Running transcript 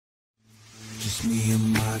me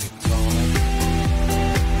and my guitar.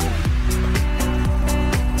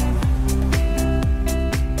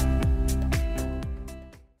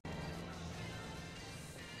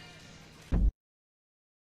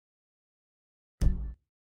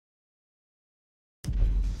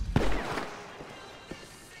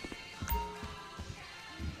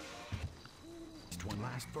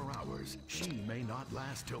 Last for hours. She may not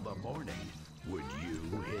last till the morning. Would you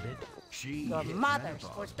hit it? She Your hit mothers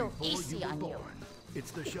menopause were too before easy you were on you. born.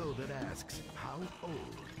 It's the show that asks, how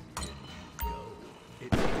old can you go?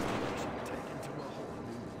 It's destination taken to a whole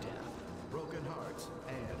new depth. Broken hearts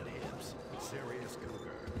and hips. Serious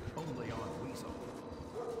cougar. Only on Weasel.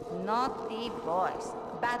 Naughty boys.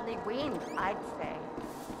 Badly weaned, I'd say.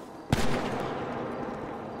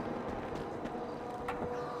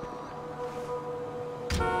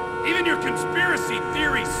 Even your conspiracy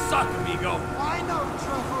theories suck, amigo. I know,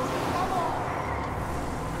 Trevor. Come on.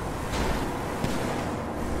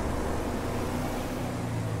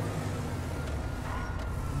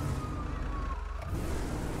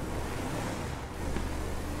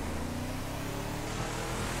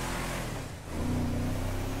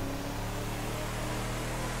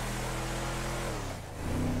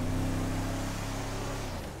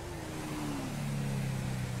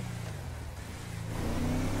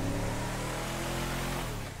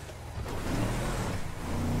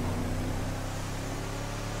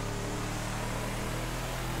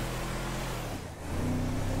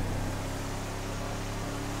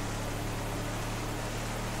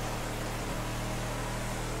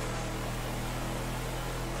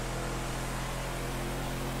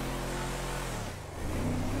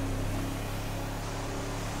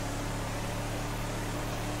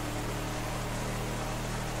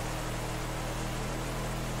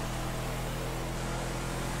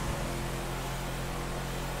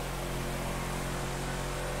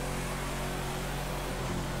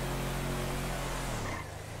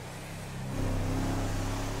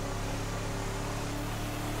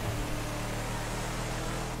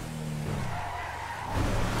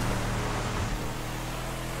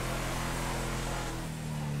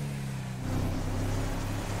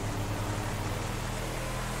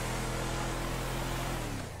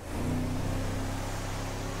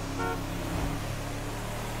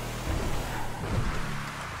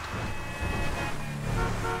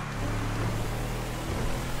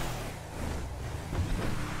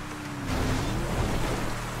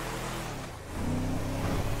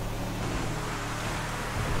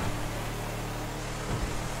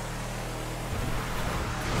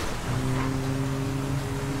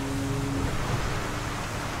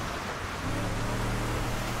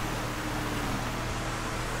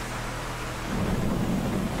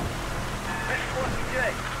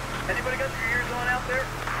 Anybody got your ears on out there?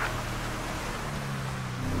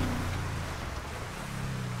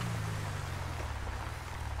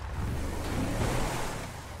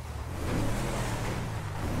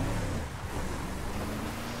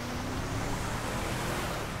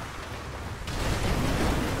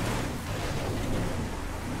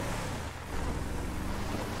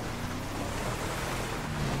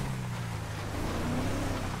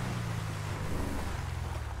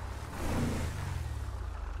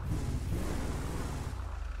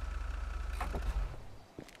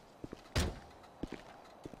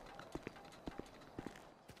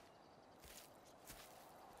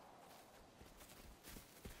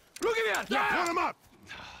 Look at that! Yeah, put him up!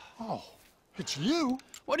 Oh, it's you?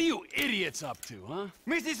 What are you idiots up to, huh?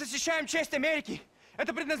 Мы здесь защищаем честь Америки.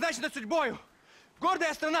 Это предназначено судьбою.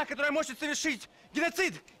 Гордая страна, которая может совершить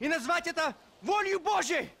геноцид и назвать это волею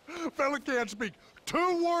Божьей. Fella can't speak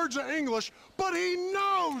 2 words of English, but he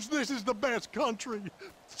knows this is the best country.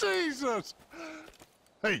 Jesus!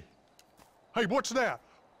 Hey, what's that?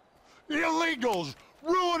 Illegals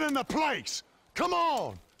ruining the place. Come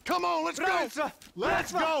on, let's go.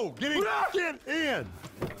 Let's go. Get in.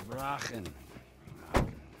 Brachen.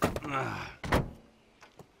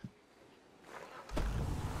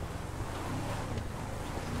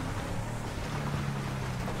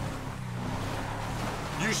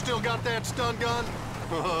 You still got that stun gun?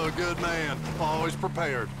 Oh, good man. Always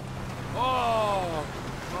prepared. Oh,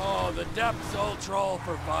 the Depths Ultra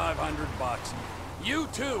for $500. You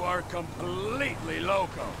two are completely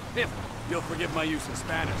loco. If you'll forgive my use of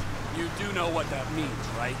Spanish, you do know what that means,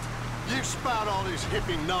 right? You spout all this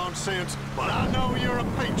hippie nonsense, but I know you're a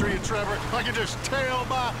patriot, Trevor. I can just tell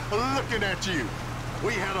by looking at you.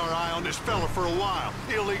 We had our eye on this fella for a while.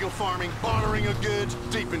 Illegal farming, bartering of goods,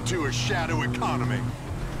 deep into a shadow economy.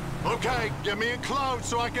 Okay, get me in clothes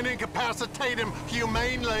so I can incapacitate him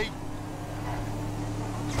humanely.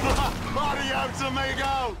 Adios,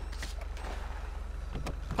 amigo!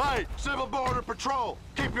 Hey, Civil Border Patrol,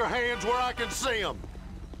 keep your hands where I can see them.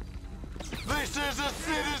 This is a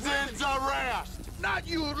citizen's arrest. Not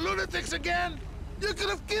you lunatics again! You could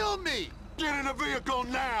have killed me! Get in the vehicle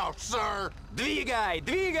now, sir. Двигай,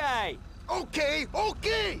 двигай! Okay,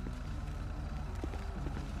 okay!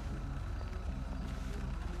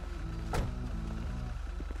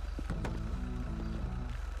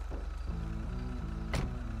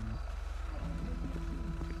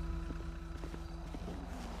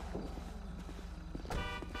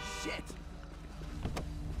 Shit!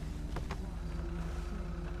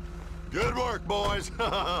 Good work, boys.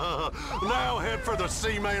 Now head for the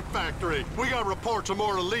cement factory. We got reports of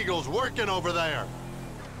more illegals working over there.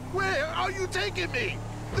 Where are you taking me?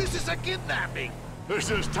 This is a kidnapping!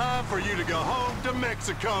 This is time for you to go home to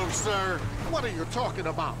Mexico, sir. What are you talking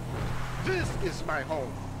about? This is my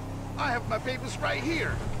home. I have my papers right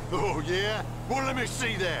here. Oh, yeah? Well, let me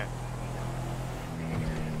see that.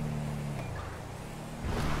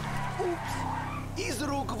 Oops! Из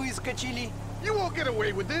рук выскочили. You won't get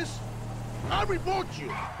away with this. I'll report you.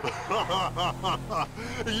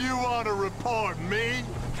 You want to report me?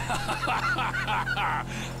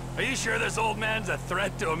 Are you sure this old man's a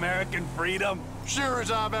threat to American freedom? Sure as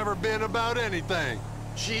I've ever been about anything.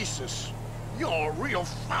 Jesus, you're a real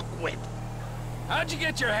fuckwit. How'd you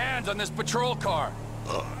get your hands on this patrol car?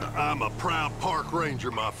 I'm a proud park ranger,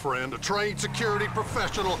 my friend, a trained security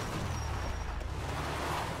professional.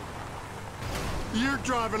 You're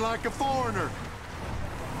driving like a foreigner.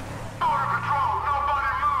 Border Patrol,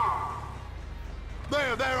 nobody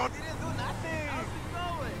move! There, on...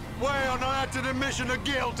 Well, now that's an admission of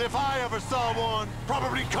guilt if I ever saw one.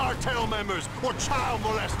 Probably cartel members or child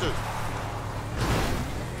molesters.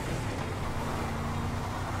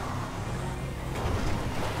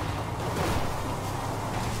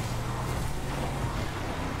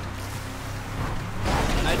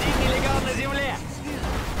 Один нелегал на земле!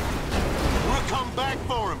 We'll come back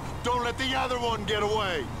for him. Don't let the other one get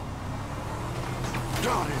away.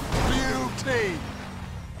 Got it. Beauty.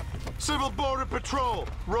 Civil Border Patrol,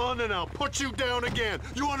 run and I'll put you down again.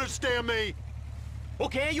 You understand me?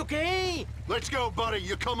 Okay, okay! Let's go, buddy.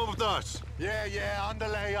 You're coming with us. Yeah,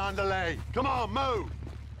 andale, andale. Come on, move.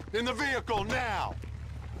 In the vehicle now.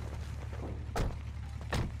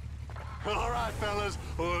 All right, fellas.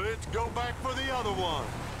 Let's go back for the other one.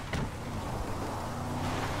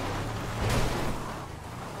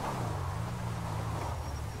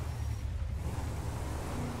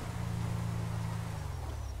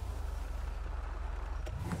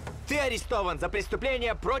 Ты арестован за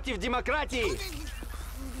преступление против демократии!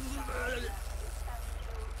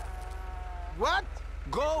 What?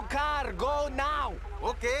 Go car, go now!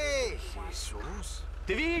 Okay. Jesus.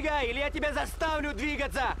 Двигай, или я тебя заставлю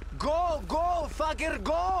двигаться! Go, go, fucker,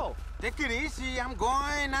 go! Take it easy. I'm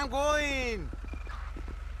going.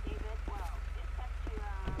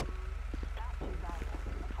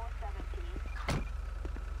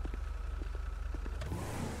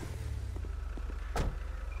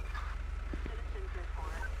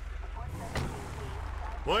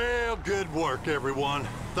 Well, good work, everyone.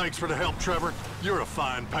 Thanks for the help, Trevor. You're a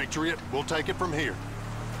fine patriot. We'll take it from here.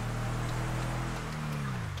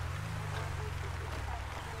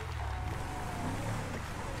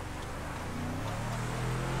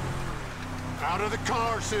 Out of the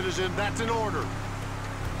car, citizen. That's an order.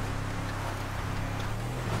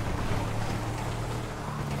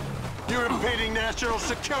 You're impeding national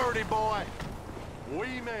security, boy.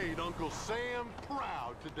 We made Uncle Sam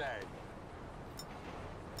proud today.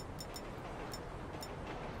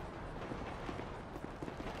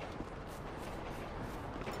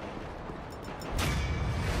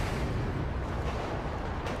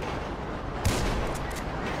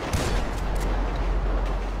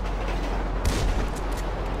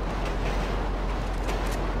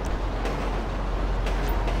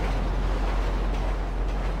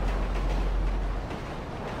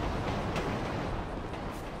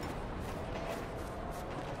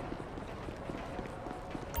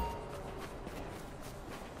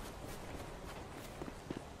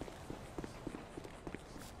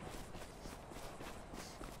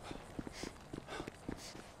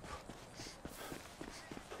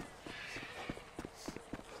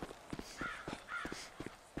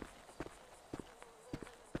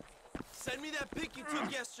 Send me that pic you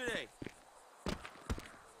took yesterday.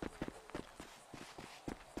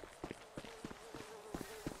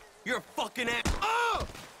 You're a fucking ass. Oh!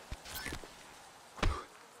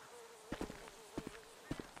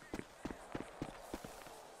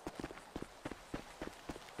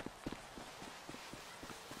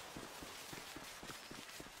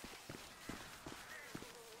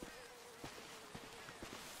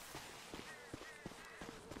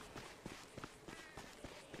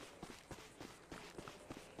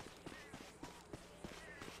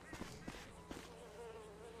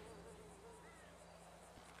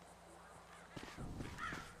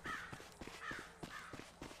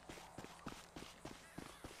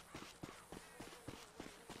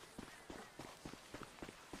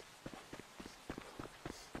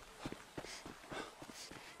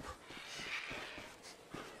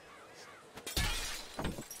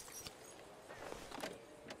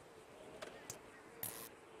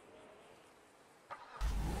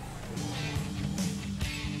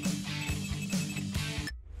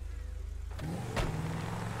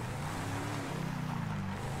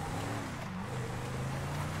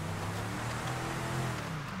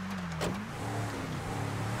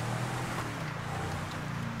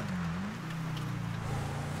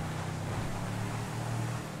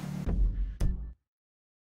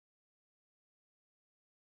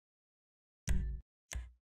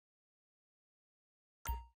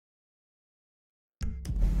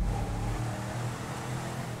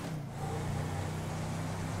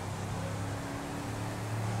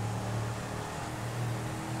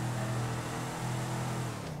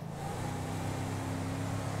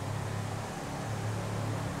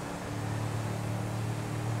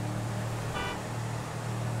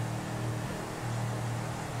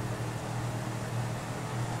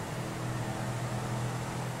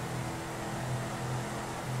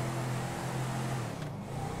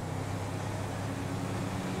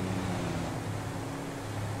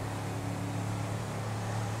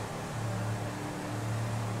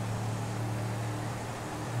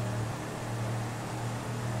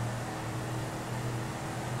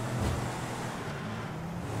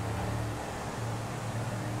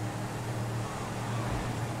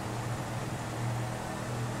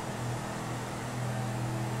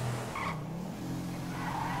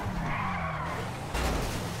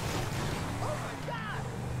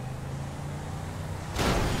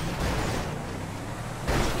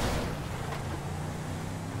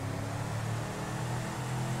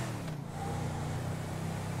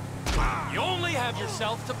 have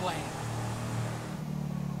yourself to blame.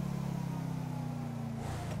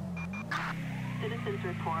 Citizens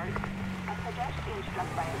report a pedestrian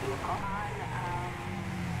struck by a vehicle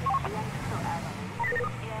on Mexico Avenue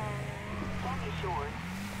in Sandy Shores.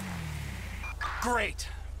 Great.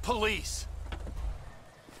 Police.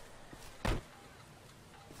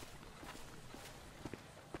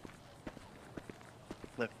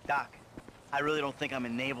 Look, Doc, I really don't think I'm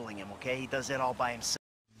enabling him, okay? He does that all by himself.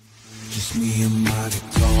 Just me and my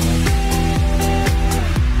guitar.